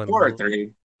 Last one. 4 or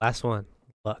 3. Last one.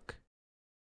 Luck.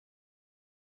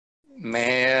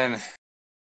 Man,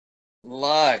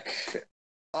 luck.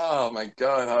 Oh my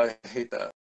god, how I hate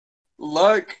that.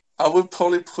 Luck, I would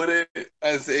probably put it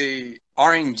as a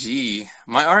RNG.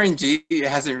 My RNG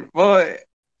hasn't, well,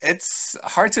 it's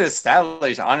hard to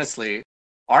establish, honestly.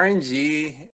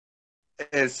 RNG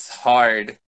is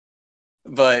hard,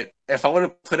 but if I were to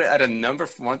put it at a number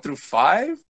from 1 through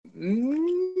 5,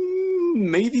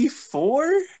 maybe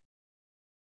 4?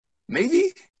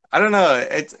 Maybe? I don't know.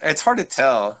 It's hard to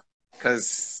tell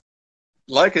because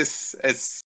luck is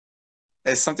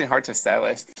something hard to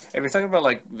establish. If you're talking about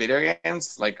like video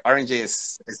games, like RNG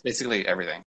is basically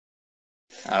everything.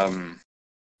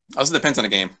 Also depends on the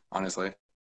game, honestly,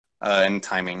 and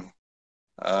timing.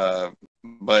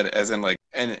 But as in like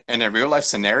in a real life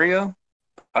scenario,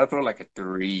 I'd put like a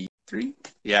 3. 3?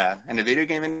 Yeah. In the video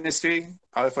game industry,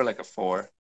 probably put like a 4.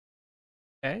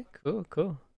 Okay.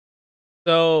 Cool.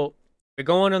 So we're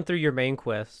going on through your main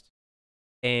quest,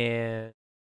 and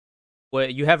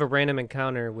what you have a random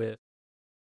encounter with.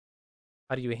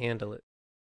 How do you handle it?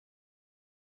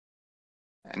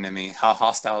 Enemy. How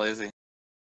hostile is he?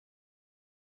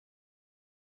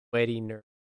 Sweaty nerd.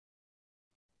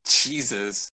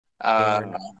 Jesus.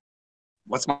 Nerd.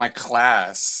 What's my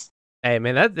class? Hey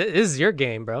man, that is your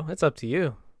game, bro. It's up to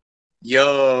you.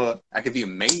 Yo, I could be a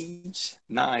mage.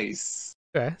 Nice.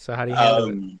 Okay, so how do you handle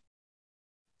it?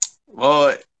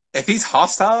 Well, if he's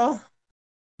hostile,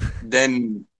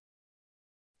 then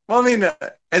well, I mean,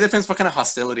 it depends what kind of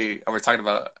hostility are we talking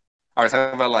about. Are we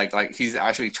talking about like he's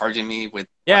actually charging me with?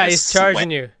 Yeah, his he's charging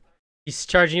sweat? you. He's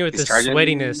charging you with He's the charging me?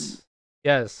 sweatiness.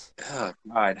 Yes. Oh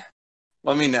God.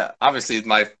 Well, I mean, obviously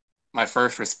my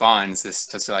first response is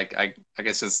just like I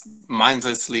guess just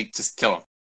mindlessly just kill him,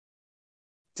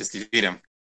 just defeat him.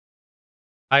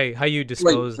 How you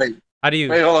dispose? Wait, How do you?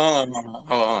 wait, hold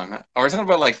on. Are we talking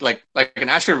about like an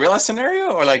actual real life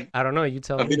scenario or like I don't know. You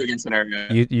tell a me. video game scenario?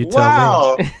 You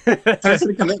Wow. tell me. Trying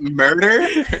to commit murder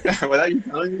without you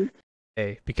telling me?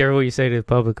 Hey, be careful what you say to the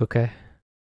public, okay?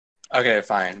 Okay,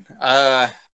 fine. I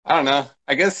don't know.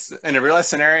 I guess in a real life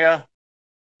scenario,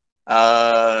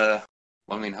 well,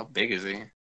 I mean, how big is he?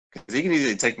 Because he can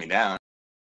easily take me down.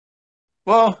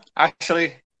 Well,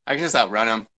 actually, I can just outrun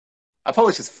him. I'll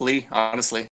probably just flee,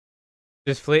 honestly.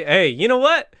 Just flee. Hey, you know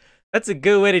what? That's a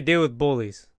good way to deal with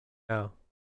bullies. No.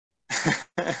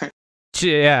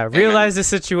 Yeah, realize the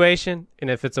situation, and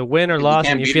if it's a win or If you loss,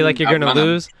 can't and you beat feel him, like you're gonna outrun him.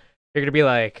 lose, you're gonna be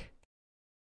like,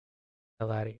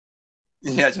 "Hell out of here."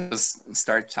 Yeah, just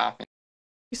start chopping.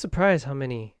 Be surprised how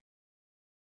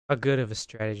good of a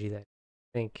strategy that.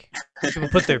 I think people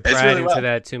put their It's pride really into well.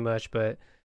 that too much, but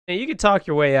hey, you can talk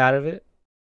your way out of it.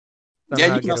 Yeah,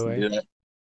 Somehow you can get also away. do that.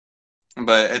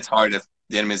 But it's hard if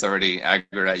the enemy's already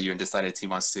aggroed at you and decided he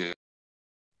wants to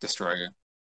destroy you.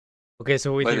 Okay,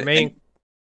 But and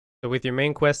so with your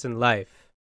main quest in life,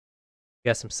 you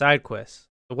got some side quests.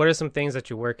 So what are some things that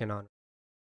you're working on?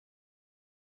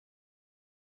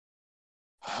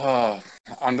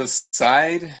 on the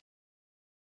side,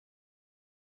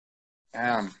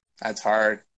 damn, that's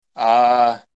hard.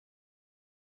 Uh,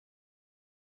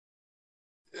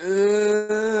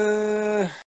 uh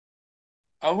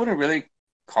I wouldn't really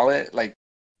call it like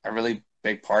a really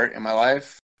big part in my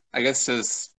life. I guess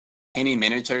just painting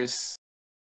miniatures.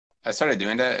 I started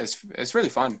doing that. It's really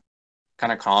fun,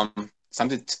 kind of calm,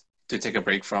 something to take a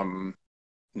break from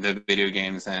the video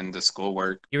games and the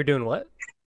schoolwork. You were doing what?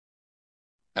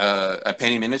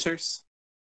 Painting miniatures,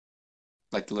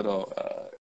 like the little.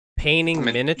 I Painting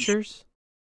mean, miniatures?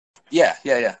 yeah,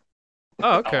 yeah, yeah.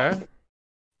 Oh, okay.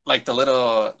 Like the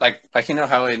little, like you know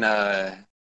how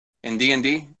in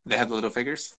D&D they have the little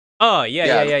figures. Oh, yeah,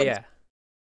 yeah, Yeah, yeah, yeah.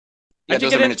 yeah, How'd you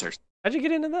those are get in? miniatures. How'd you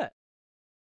get into that?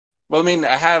 Well, I mean,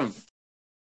 I have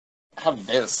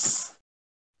this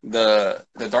the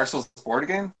Dark Souls board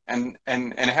game, and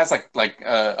it has like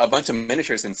a bunch of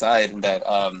miniatures inside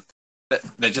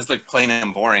that just look plain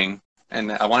and boring.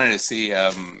 And I wanted to see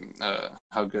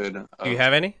how good Do you of.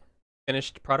 have any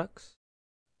finished products?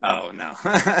 Oh no.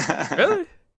 Really?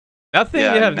 Nothing? You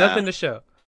Yeah, have no, nothing to show.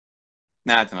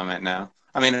 not at the moment. No,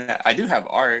 I mean I do have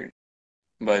art,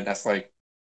 but that's like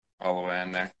all the way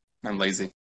in there. I'm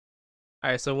lazy.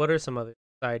 All right, so what are some other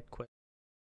side quests?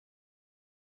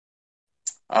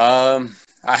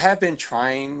 I have been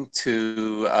trying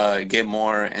to get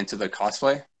more into the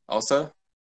cosplay also,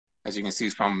 as you can see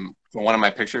from one of my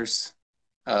pictures,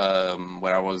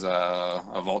 where I was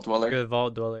a vault dweller You're the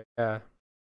Vault Dweller. Yeah.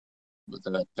 with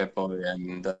the pippo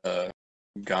and the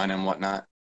gun and whatnot.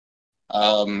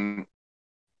 Um,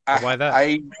 Why I that?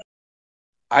 I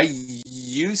I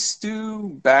used to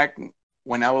back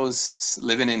when I was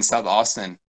living in South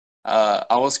Austin. I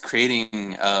was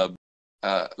creating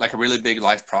like a really big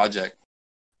life project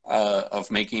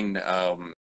of making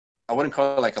I wouldn't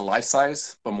call it like a life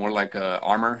size, but more like a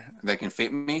armor that can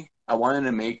fit me. I wanted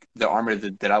to make the armor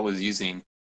that I was using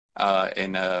uh,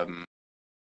 in um,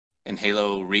 in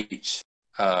Halo Reach.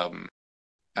 Um,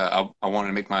 I wanted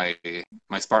to make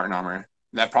my Spartan armor.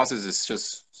 That process is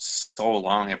just so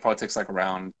long. It probably takes like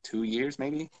around 2 years,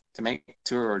 maybe, to make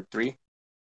 2 or 3,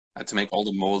 to make all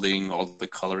the molding, all the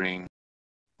coloring,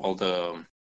 all the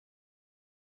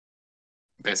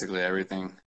basically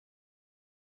everything.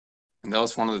 And that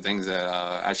was one of the things that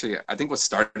actually I think what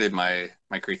started my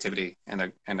creativity and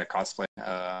the cosplay.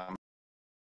 Uh,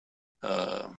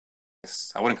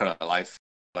 I wouldn't call it a life,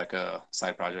 like a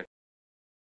side project.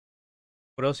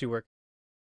 What else you work?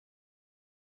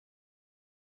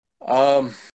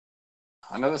 Um,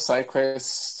 Another side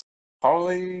quest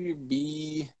probably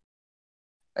be.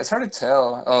 It's hard to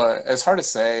tell. It's hard to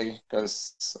say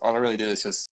because all I really do is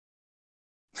just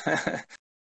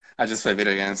I just play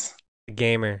video games. A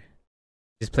gamer.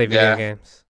 Just play video Yeah,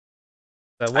 games.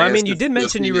 Well, I I guess mean, just you'll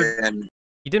see and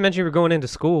you did mention you were going into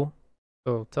school.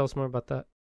 So tell us more about that.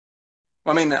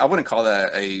 well, I mean I wouldn't call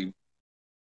that a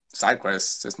side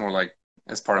quest. It's more like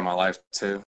it's part of my life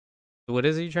too. What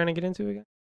is it you're trying to get into again?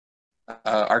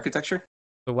 Architecture.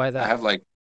 So why I that? have like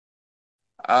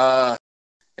uh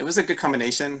it was a good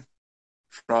combination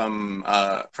from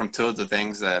two of the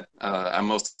things that I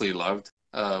mostly loved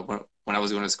when I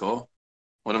was going to school.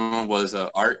 One of them was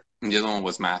art, and the other one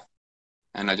was math,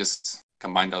 and I just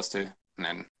combined those two, and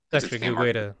then it It's just actually a became good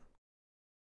way architecture. to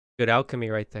good alchemy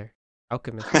right there.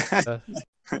 Alchemist.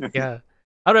 Yeah.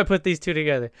 How do I put these two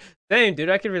together? Same, dude.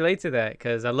 I can relate to that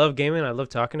because I love gaming. I love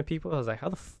talking to people. I was like, how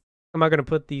the am I gonna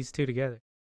put these two together?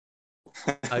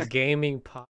 A gaming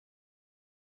pod.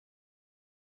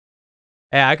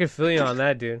 Yeah, I could feel you on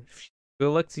that, dude. Good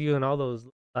luck to you and all those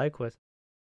side quests.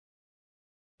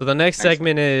 So the next Thanks.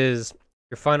 segment is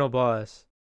your final boss.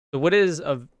 So what is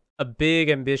a big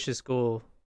ambitious goal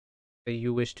that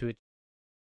you wish to achieve?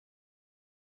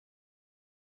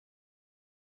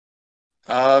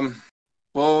 Um,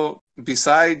 well,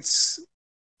 besides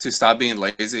to stop being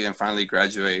lazy and finally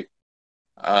graduate,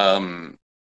 um,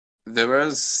 there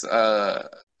was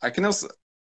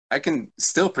I can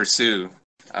still pursue.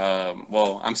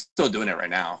 Well, I'm still doing it right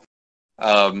now.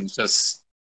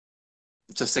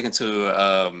 Just sticking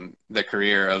to the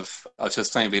career of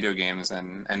just playing video games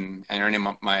and earning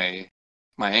my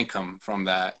income from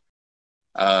that.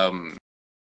 Um,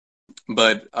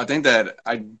 but I think that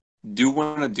I do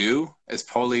want to do is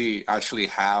probably actually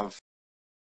have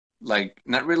like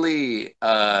not really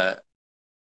a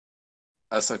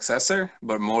successor,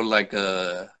 but more like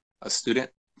a student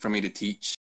for me to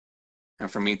teach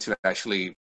and for me to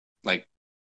actually like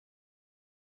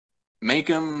make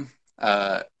them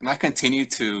not continue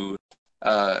to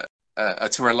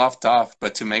loft off,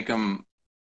 but to make him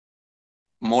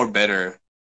more better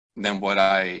than what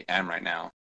I am right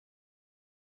now.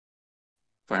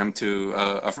 For him to,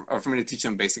 for me to teach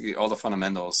him basically all the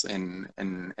fundamentals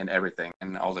in everything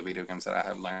and all the video games that I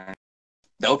have learned.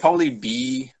 That would probably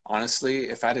be, honestly,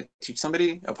 if I had to teach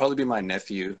somebody, it'll probably be my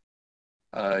nephew.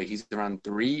 He's around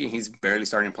 3 and he's barely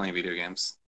starting playing video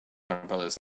games. My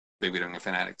brother's a big video game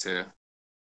fanatic too.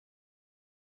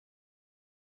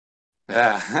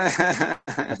 Yeah.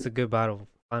 That's a good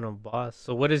final boss.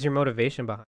 So what is your motivation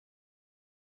behind?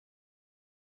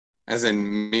 As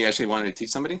in me actually wanting to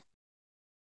teach somebody?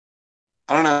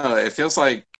 I don't know. It feels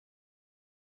like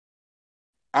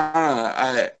I don't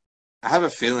know. I have a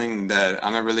feeling that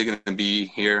I'm not really gonna be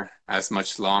here as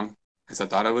much long as I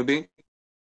thought I would be.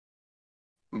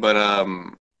 But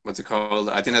what's it called?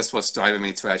 I think that's what's driving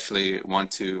me to actually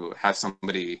want to have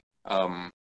somebody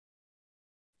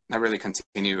not really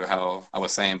continue how I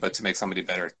was saying, but to make somebody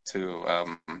better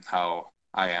to how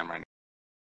I am right now.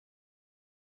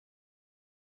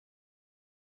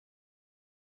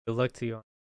 Good luck to you on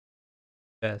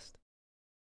best.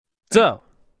 So,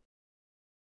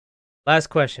 last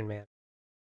question, man.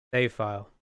 Save file.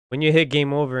 When you hit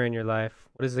game over in your life,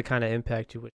 what is the kind of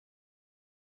impact you would?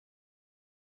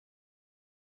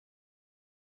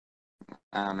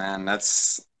 Man,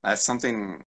 that's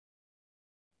something.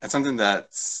 That's something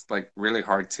that's like really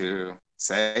hard to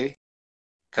say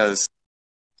because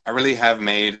I really have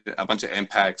made a bunch of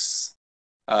impacts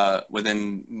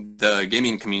within the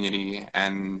gaming community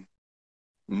and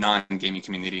non-gaming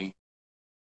community.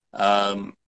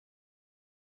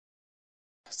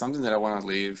 Something that I want to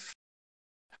leave,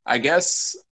 I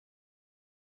guess.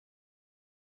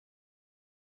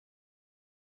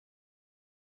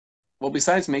 Well,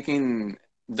 besides making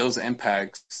those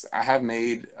impacts, I have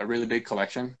made a really big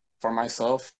collection for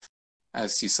myself,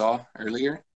 as you saw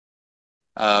earlier.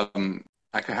 I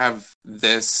could have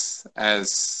this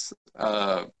as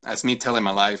me telling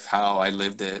my life, how I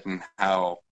lived it, and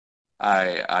how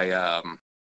I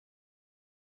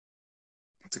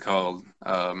what's it called?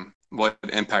 What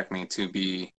impact me to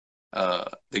be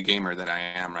the gamer that I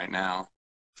am right now,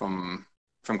 from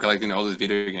collecting all these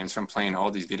video games, from playing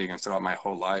all these video games throughout my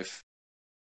whole life.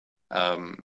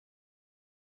 I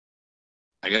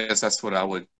guess that's what I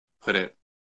would put it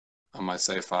on my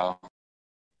save file.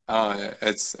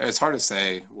 It's hard to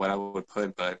say what I would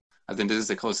put, but I think this is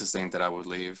the closest thing that I would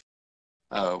leave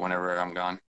whenever I'm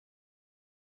gone.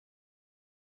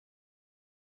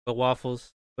 But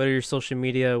Waffles, what are your social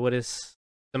media? What is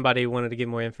somebody wanted to get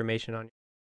more information on you?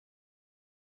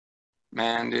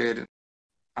 Man, dude,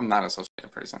 I'm not a social media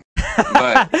person,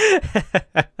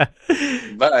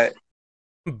 but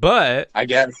but I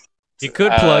guess you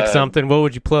could plug something. What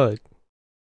would you plug?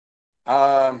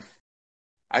 I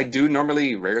do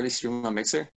normally rarely stream on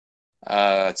Mixer.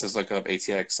 Just look up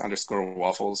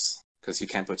ATX_waffles because you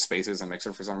can't put spaces in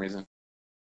Mixer for some reason.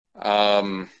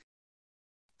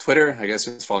 Twitter, I guess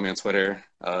just follow me on Twitter.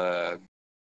 I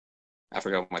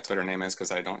forgot what my Twitter name is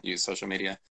because I don't use social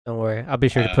media. Don't worry, I'll be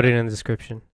sure to put it in the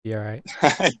description. Be all right.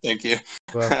 Thank you.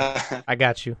 Well, I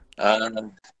got you.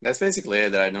 That's basically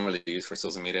it that I normally use for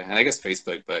social media, and I guess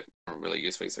Facebook, but I don't really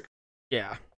use Facebook.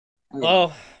 Yeah.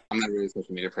 Well, I'm not really a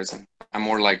social media person. I'm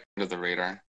more like under the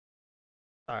radar.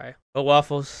 All right. Well,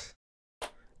 Waffles,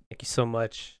 thank you so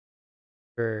much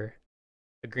for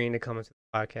agreeing to come into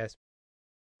the podcast.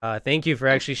 Thank you for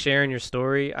actually sharing your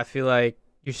story. I feel like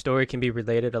your story can be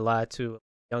related a lot to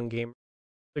young gamers,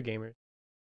 other gamers.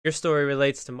 Your story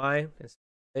relates to mine in some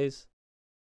ways.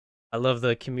 I love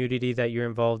the community that you're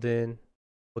involved in,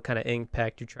 what kind of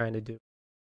impact you're trying to do.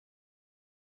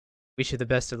 Wish you the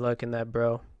best of luck in that,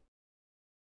 bro.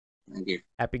 Thank you.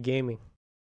 Happy gaming.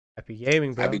 Happy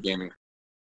gaming, bro. Happy gaming.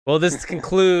 Well, this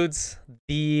concludes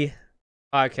the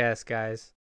podcast,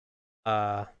 guys.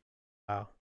 Wow.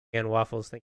 Again, Waffles,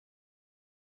 thank you.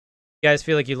 You guys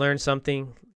feel like you learned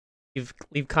something?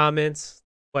 Leave comments,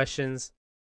 questions,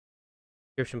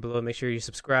 description below. Make sure you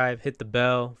subscribe, hit the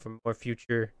bell for more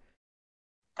future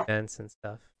events and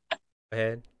stuff. Go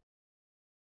ahead.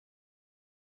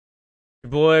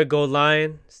 Your boy, Gold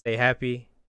Lion. Stay happy,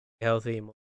 stay healthy.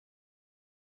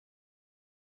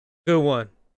 Good one.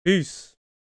 Peace.